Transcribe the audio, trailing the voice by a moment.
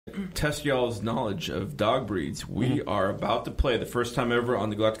test y'all's knowledge of dog breeds. We are about to play the first time ever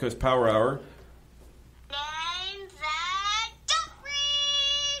on the Galactic Coast Power Hour.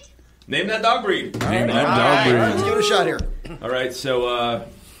 Name that dog breed. Name that dog breed. Let's give it a shot here. All right, so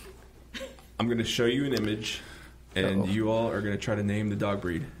I'm going to show you an image, and you all are going to try to name the dog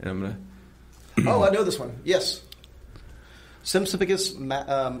breed. And I'm going to... Oh, I know this one. Yes. Simpsipicus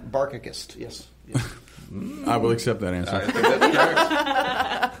barkicus. Yes. I will accept that answer. I think that's correct.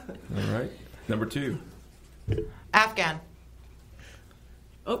 All right. Number 2. Afghan.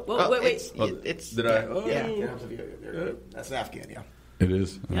 Wait. Did I? Oh. Yeah. That's an Afghan, yeah. It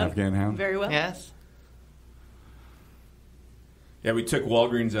is an Afghan hound. Very well. Yes. Yeah, we took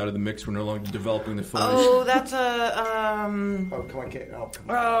Walgreens out of the mix. We're no longer developing the footage. Oh, that's a... Oh, come on, Kate. Oh, come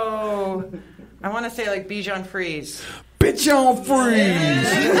on. Oh, I want to say like Bichon Frise. Bichon Frise!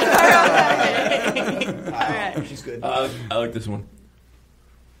 All right. She's good. I like this one.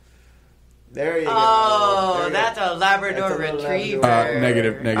 There you go. Oh, that's a Labrador Retriever.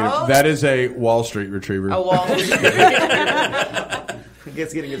 Negative. Oh. That is a Wall Street Retriever. A Wall Street Retriever.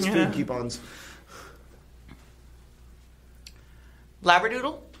 Gets getting its food coupons.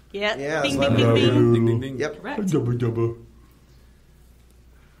 Labradoodle? Yeah. Yeah. Ding, ding, ding, ding. Ding, ding, ding. Yep. Correct.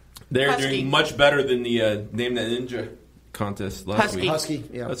 They're Husky. doing much better than the Name That Ninja contest last week. Husky.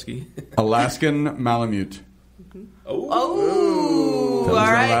 Yeah. Husky. Alaskan Malamute. Oh, all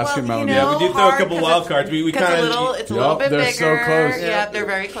right. Alaskan Well, Malamute. Yeah, we did throw a couple wild cards. We kind of... It's a little bit they're bigger. so close. Yeah, they're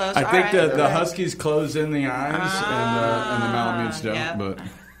very close. I think all right. the Huskies close in the eyes and the Malamutes don't. yeah. But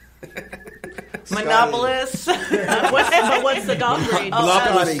Monopolis. What's the dog breed?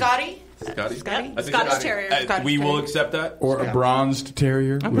 Scotty? Scotty? Scotty? I think Scottish Terrier. Scottish we will accept that. or a bronzed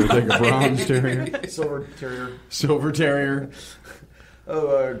terrier. We'll take a bronzed terrier. Silver Terrier. Silver terrier.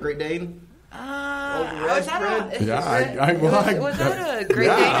 Oh, Great Dane. Was that Was that a Great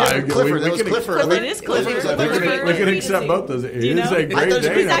Dane? Clifford. That was Clifford. It is Clifford. We can accept both those. It is a Great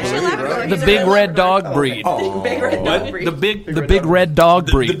Dane. He's actually a Labrador. Right? The big red dog breed. Big red dog breed. The big red dog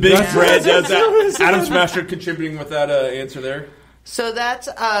breed. The big red. Adam Smasher contributing with that answer there. So that's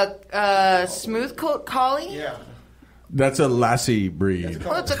a smooth coat collie? Yeah. That's a Lassie breed.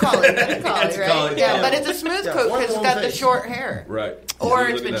 Well, it's a collie. It's a collie, It's a right? collie, Yeah, yeah. but it's a smooth coat because it's got the short hair. Right. Or Look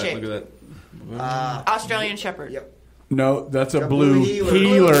it's at been that, shaved. Look at Australian Shepherd. Yep. No, that's a blue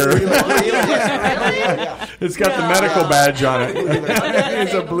healer. Yeah. It's got the medical badge on it.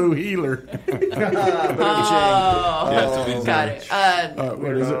 It's a blue healer. Oh, got it.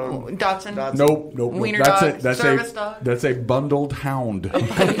 What is it? Dotson. Nope. Wiener That's dog, a that's service a dog. that's a bundled hound. Oh, my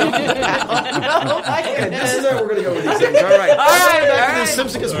goodness. This is where we're going to go with these things. All right. Back to the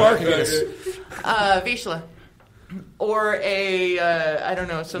Simpsicus barkicus. Vizsla. Or a, I don't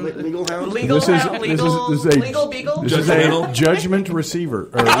know, some... Legal hound? Legal hound. This is Legal beagle. This is a judgment receiver.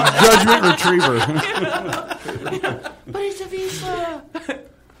 Or judgment retriever. But it's a Vizsla.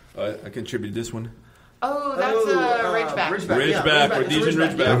 I contributed this one. Oh, that's a Ridgeback. Ridgeback, Rhodesian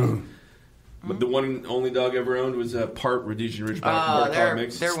Ridgeback. But the one and only dog I ever owned was a part Rhodesian Ridgeback. Part collie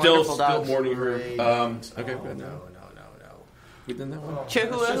mix. They're still wonderful dogs. mourning her. Okay, good. No. We done that one.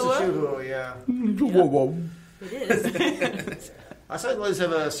 Chihuahua, yeah. Whoa. It is. I said let's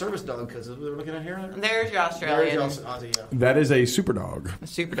have a service dog because we're looking at here. There's your Australian. Aussie, yeah. That is a super dog.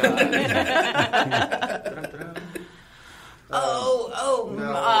 Super dog.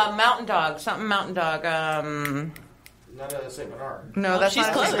 Mountain dog. Something mountain dog. Not a Saint Bernard. No, that's she's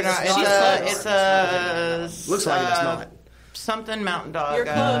not close. a Saint Bernard. She's close. It's a... Looks like it's not. Something mountain dog. You're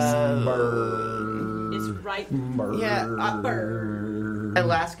close. It's right.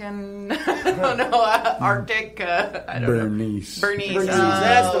 Alaskan. Arctic. I don't know. Bernice. Bernice.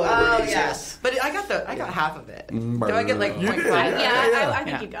 That's the one. Oh, Bernice, yes. But I got half of it. Do I get like 0.5? Yeah, I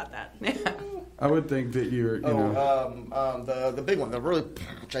think you got that. I would think that you're, the big one, the really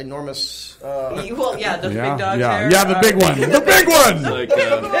ginormous. Well, yeah, the big dog yeah, hair. the big one. The big one. Like,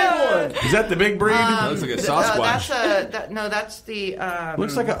 Is that the big breed? that looks like a Sasquatch. That's the.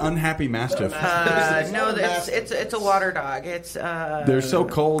 Looks like an unhappy mastiff. No, it's a water dog. It's. They're so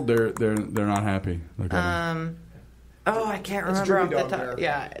cold. They're not happy. Look at them. Oh, I can't remember off the top.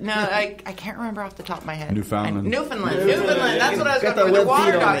 Yeah, no, I can't remember off the top of my head. Newfoundland. That's what I was Got going the for. The web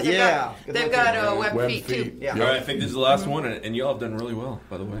water feet on dogs. it, yeah. They've got Web web feet feet. too. Yeah. All right, I think this is the last one, and you all have done really well,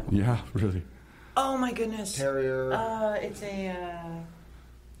 by the way. Yeah, really. Oh my goodness. Terrier. It's a.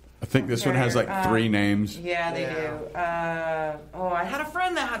 I think this one has like 3 names. Yeah, they do. I had a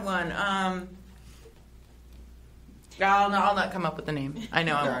friend that had one. I'll not come up with the name. I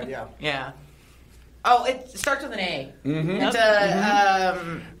know. Right, yeah. Yeah. Oh, it starts with an A. Mm-hmm. It's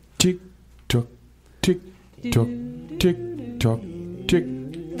a Tick tock, tick tock, tick tock, tick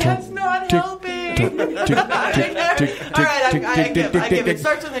That's not helping. All right, I give it. It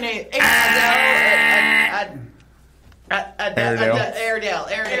starts with an A. Airedale.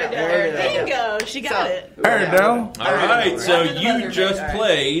 Bingo, she got it. Airedale. All right, so you just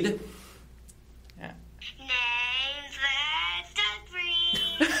played.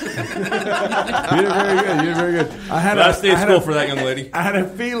 You did very good. Last day of school for that young lady. I had a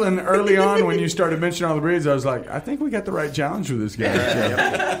feeling early on when you started mentioning all the breeds, I was like, I think we got the right challenge for this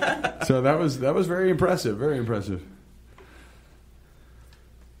guy. So that was very impressive. Very impressive.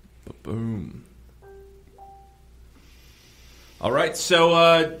 Boom. All right,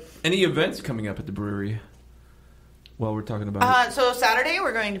 so any events coming up at the brewery while we're talking about it? So Saturday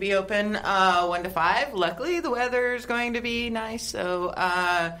we're going to be open 1 to 5. Luckily the weather's going to be nice, so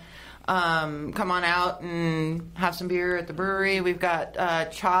come on out and have some beer at the brewery. We've got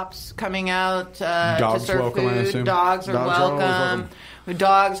chops coming out Dogs to serve welcome, I food. assume. Dogs are Dogs are always welcome. With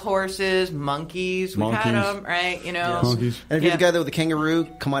dogs, horses, monkeys. We've had them, right? You know. Monkeys. And if you're the guy there with the kangaroo,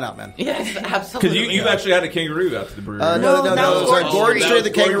 come on out, man. Yes, absolutely. Because you've actually had a kangaroo out to the brewery. No. It was Gordon Street,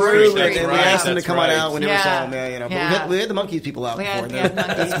 the kangaroo, and we asked them to That's come on right. out when they were saw them. But we had the monkeys people out before. We had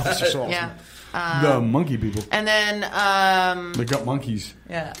monkeys. That's just awesome. Yeah. The monkey people. And then They got monkeys.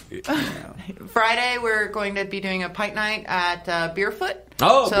 yeah. Friday we're going to be doing a pint night at Beerfoot.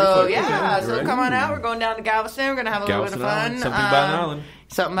 Oh, so Beerfoot. yeah, Okay, so right. come on out. We're going down to Galveston. We're going to have a little bit of fun. Something about an island.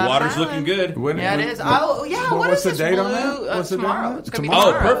 Something about Water's an island. looking good. Yeah, it is. What what's is the this date on blue? that? What's the date on Tomorrow. that? It's going to be Oh,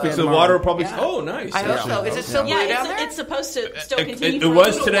 tomorrow. perfect. So the water will probably. Yeah. Oh, nice. I hope so. Is it still blue down there? It's supposed to still continue. It for a was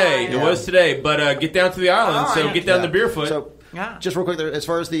little today. while. It was today. But get down to the island. Oh, So yeah. get down to Beerfoot. So, Yeah. just real quick, there, as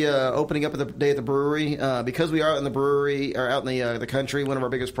far as the opening up of the day at the brewery, because we are in the brewery or out in the country, one of our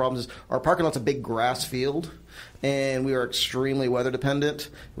biggest problems is our parking lot's a big grass field, and we are extremely weather dependent.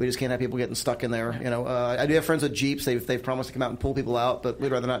 We just can't have people getting stuck in there. I do have friends with Jeeps. They've promised to come out and pull people out, but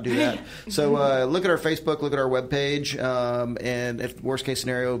we'd rather not do that. So look at our Facebook, look at our webpage, and if worst case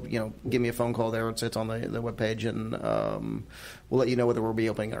scenario, give me a phone call there. It's on the webpage, and we'll let you know whether we'll be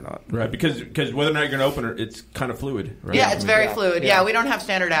opening it or not. Right, because whether or not you're going to open it, it's kind of fluid. Right? Yeah, it's very Yeah. fluid. Yeah. Yeah, we don't have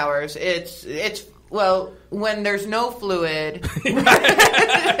standard hours. It's well, when there's no fluid.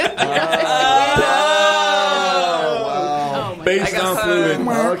 Oh my Based on fluid.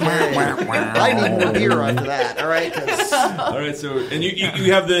 Okay. I need more beer after that. All right. All right, so and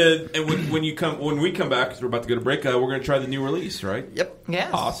you have when we come back, because we're about to go to break, we're going to try the new release, right? Yep. Yes.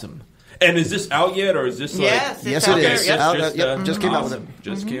 Awesome. And is this out yet, or is this like? Yes. Yes, out it there. is. Yep. Just came out with it.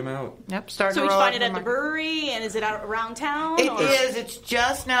 Just came out. Yep. Starting So to we roll find out it from at the brewery, and is it out around town? It or? is. It's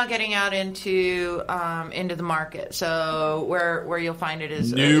just now getting out into the market. So where you'll find it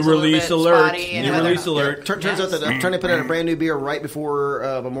is New is a little release bit alert. spotty and New other- release alert. Turns out that trying to put out a brand new beer right before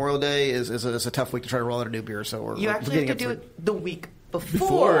Memorial Day is a tough week to try to roll out a new beer. So You we're actually getting have to do up to it the week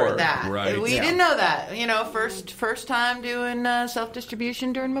before Before, that. right. We Yeah. didn't know that. First time doing self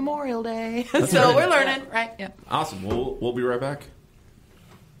distribution during Memorial Day. So we're learning, right? Yeah. Awesome. We'll be right back.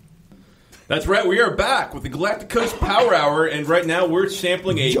 That's right. We are back with the Galactic Coast Power Hour, and right now we're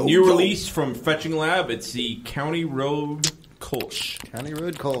sampling a new release from Fetching Lab. It's the County Road Kolsch. County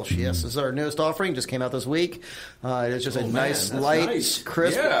Road Kolsch. Yes, this is our newest offering. Just came out this week. It's just a nice, that's light, nice.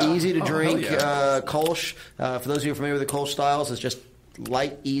 crisp, Yeah. easy to Oh, drink hell yeah. Kolsch. For those of you familiar with the Kolsch styles, it's just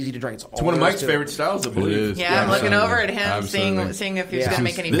light, easy to drink. It's one of Mike's favorite styles, I believe. is. Yeah, I'm looking Absolutely. over at him, Absolutely. seeing if he's Yeah. going to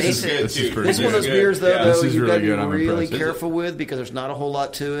make any This is faces. good, This is too. pretty This is one of those good. beers, though, Yeah. This though is you've really got to be good. I'm really impressed. careful with because there's not a whole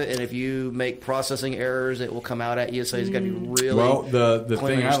lot to it, and if you make processing errors, it will come out at you. So you've got to be really Well, the clean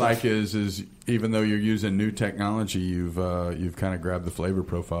thing your I stuff. like is even though you're using new technology, you've kind of grabbed the flavor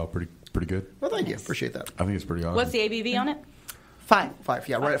profile pretty good. Well, thank you. Appreciate that. I think it's pretty awesome. What's the ABV on it? 5. 5,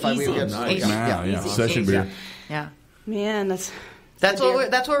 yeah, right at 5. Easy. We get Nice. yeah. Yeah, Easy session cheese. beer. Yeah. Man, that's That's what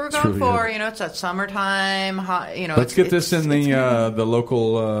we're going really for. good. It's that summertime. Hot, Let's get this in the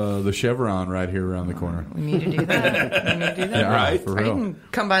local the Chevron right here around the corner. We need to do that. We need to do that. Yeah, Right. for Or you real. can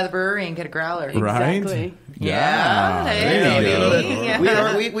come by the brewery and get a growler. Right? Exactly. Yeah, there hey, you go. maybe.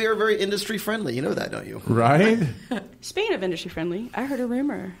 Yeah. We are very industry friendly. You know that, don't you? Right? Speaking of industry friendly, I heard a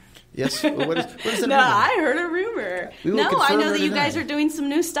rumor. Yes. Well, what is that? No, reason? I heard a rumor. We will No, I confirm know or that you deny. guys are doing some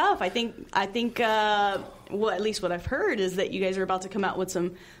new stuff. I think. Well, at least what I've heard is that you guys are about to come out with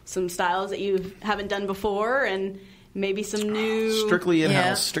some styles that you haven't done before, and maybe some new Strictly in-house.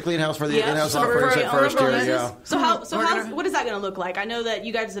 Yeah. Strictly in-house for the Yeah, in-house so offerings for at first owner year. releases. Yeah. So what is that going to look like? I know that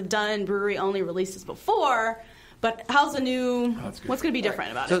you guys have done brewery only releases before, but how's the new? What's going to be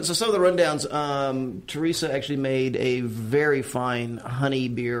different about it? So some of the rundowns, Theresa actually made a very fine honey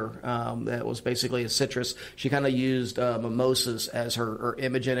beer that was basically a citrus. She kind of used mimosas as her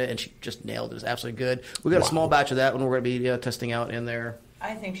image in it, and she just nailed it. It was absolutely good. We got a small batch of that one we're going to be testing out in there.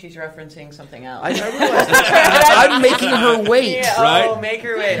 I think she's referencing something else. I realize that. I'm making her wait. Yeah, Right? Oh, make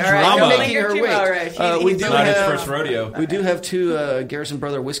her wait. All right, Drama. don't make Making her her too wait. right. We do Not his have- first rodeo. We do have 2 Garrison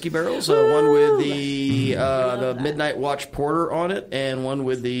Brother whiskey barrels. One with the Midnight Watch Porter on it, and one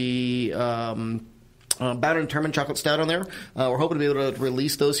with the Bound and Determined Chocolate Stout on there. We're hoping to be able to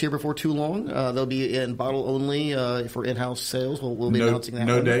release those here before too long. They'll be in bottle only for in-house sales. We'll be announcing that.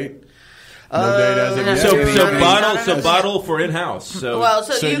 No one. date. No date as of yet. So bottle for in-house. So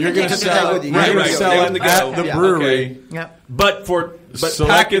So you you're can going to take sell it it. with you. You're Right, going right. to sell They're it on the at go. the Yeah. brewery. Yep. but Selected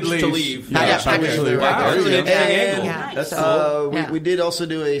packaged to leaves. leave. Yeah, packaged to leave. Wow. There's an interesting angle. Yeah. That's So- cool. We did also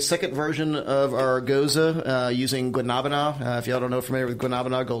do a second version of our Goza using guanabana. If y'all don't know familiar with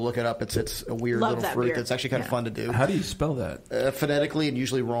guanabana, go look it up. It's a weird Love little that fruit beer. that's actually kind of fun to do. How do you spell that? Phonetically and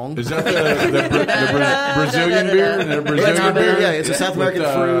usually wrong. Is that the Brazilian beer? The Brazilian beer? Yeah, it's a South American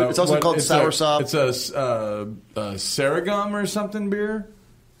fruit. It's also called soursop. It's a Saragum or something beer.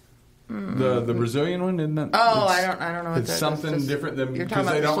 The Brazilian one, isn't it? Oh, I don't know. What It's that is. something This- different than you're because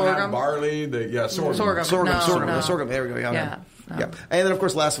talking they about don't have sorghum? barley. Sorghum. Sorghum. Sorghum. No. Sorghum. There we go. Yeah. Yeah. And then, of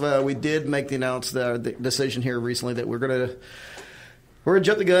course, last we did make the decision here recently that we're gonna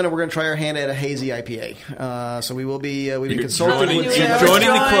jump the gun and we're gonna try our hand at a hazy IPA. So we will be we've been consulting with You're joining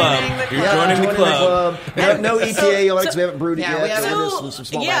the club. You're joining the club. No ETA, Alex. We haven't brewed it Yeah, yet. we haven't. So we're just some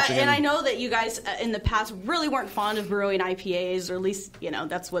small batching and in. I know that you guys in the past really weren't fond of brewing IPAs, or at least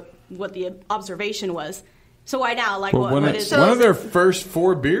that's what the observation was. So why now? Like, Well, what is one of their first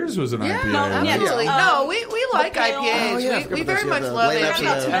 4 beers was an Yeah, IPA. no, right? absolutely. No, we like Okay, IPAs. Oh, yeah, I forgot we about very those. much Yeah, the love late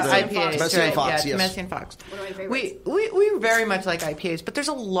IPAs. Temessi and Fox, Yeah, yes. Temessi and Fox. One of my favorites. We very much like IPAs, but there's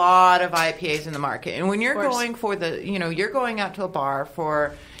a lot of IPAs in the market. And when you're Of course. going for you're going out to a bar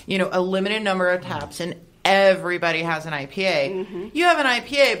for, a limited number of taps and everybody has an IPA. Mm-hmm. You have an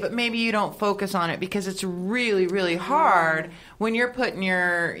IPA, but maybe you don't focus on it because it's really, really hard when you're putting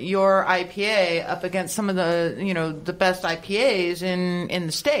your IPA up against some of the, the best IPAs in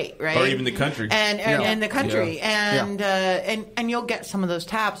the state, right? Or even the country. And in the country. Yeah. And you'll get some of those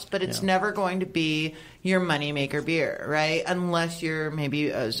taps, but it's never going to be your moneymaker beer, right? Unless you're maybe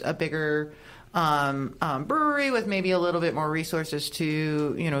a bigger brewery with maybe a little bit more resources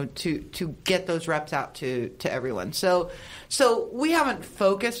to get those reps out to everyone. So we haven't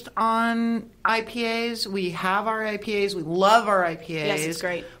focused on IPAs. We have our IPAs. We love our IPAs. Yes, it's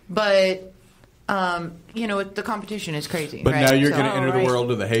great. But the competition is crazy. But right? now you're So- going to enter the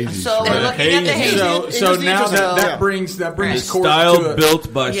world of the hazy. So we're looking at the hazy. So now that brings The court style to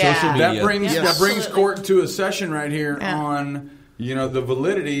built by Yeah. social media. that brings court to a session right here Yeah. on the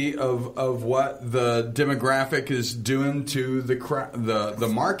validity of what the demographic is doing to the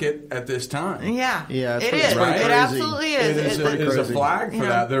market at this time. Yeah, Yeah, it's it pretty is. crazy. It absolutely is. It is It's- a flag for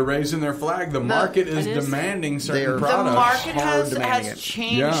that. They're raising their flag. The market is it is. demanding certain They're- The products. market hard has demanding it.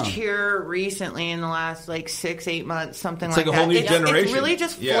 changed Yeah. here recently in the last 6-8 months, something It's like like a that. whole new It's generation. really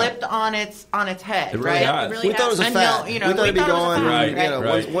just Yeah. flipped on its head, It really right? has. It really We thought it was a And fad. no, We thought it'd be we thought it was a gone. fad, Right,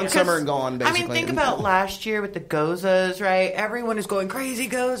 right. One summer and gone. Basically. I mean, think about last year with the Gozas, right? Everyone is going crazy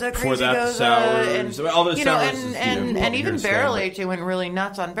Goza, Before crazy that, Goza, sours, all those sours is, and popular even still, barrel but- age. They went really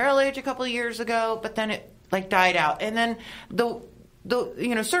nuts on barrel age a couple of years ago, but then it died out, and then the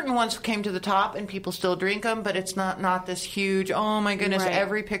certain ones came to the top and people still drink them, but it's not this huge. Oh my goodness! Right.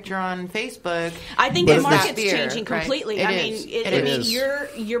 Every picture on Facebook. I think is the that market's beer, changing right? completely. It I is. mean, It is.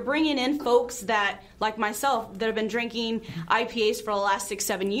 you're bringing in folks that, like myself, that have been drinking IPAs for the last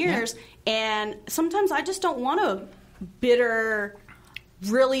 6-7 years, and sometimes I just don't want a bitter,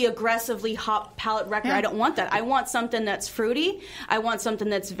 really aggressively hop palate wrecker. Yeah. I don't want that. I want something that's fruity. I want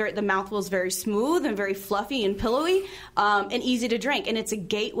something that's the mouthfeel is very smooth and very fluffy and pillowy, and easy to drink. And it's a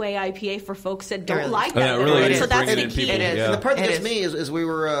gateway IPA for folks that don't really like is. that. Yeah, it really right? is. So that's Bringing the in key. people, It is. yeah. And the part that It gets is. me is we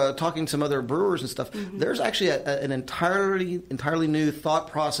were talking to some other brewers and stuff. There's actually an entirely new thought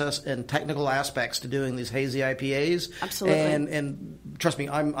process and technical aspects to doing these hazy IPAs. Absolutely. And trust me,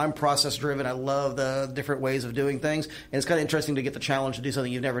 I'm process driven. I love the different ways of doing things, and it's kind of interesting to get the challenge to do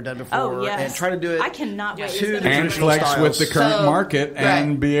something you've never done before. Oh, yes. And try to do it. I cannot wait. to the and traditional flex styles. with the current So- market and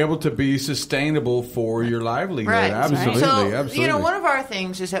right. be able to be sustainable for your livelihood. Right. Absolutely, So, absolutely. one of our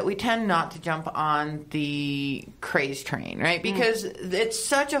things is that we tend not to jump on the craze train, right? Because it's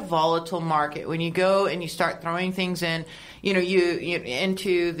such a volatile market. When you go and you start throwing things in, you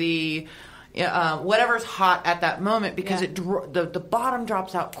into the whatever's hot at that moment, because the bottom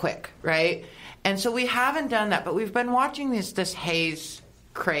drops out quick, right? And so we haven't done that, but we've been watching this haze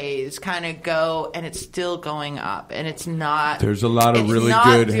craze kind of go, and it's still going up, and it's not. There's a lot of it's really not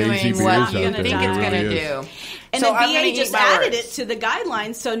good doing hazy beers what out you there. think There it's going really to is. do. And So the I'm gonna VA eat just my added words. it to the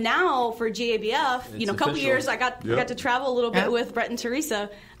guidelines. So now for GABF, a couple official. years I got to travel a little bit Yeah. with Brett and Theresa.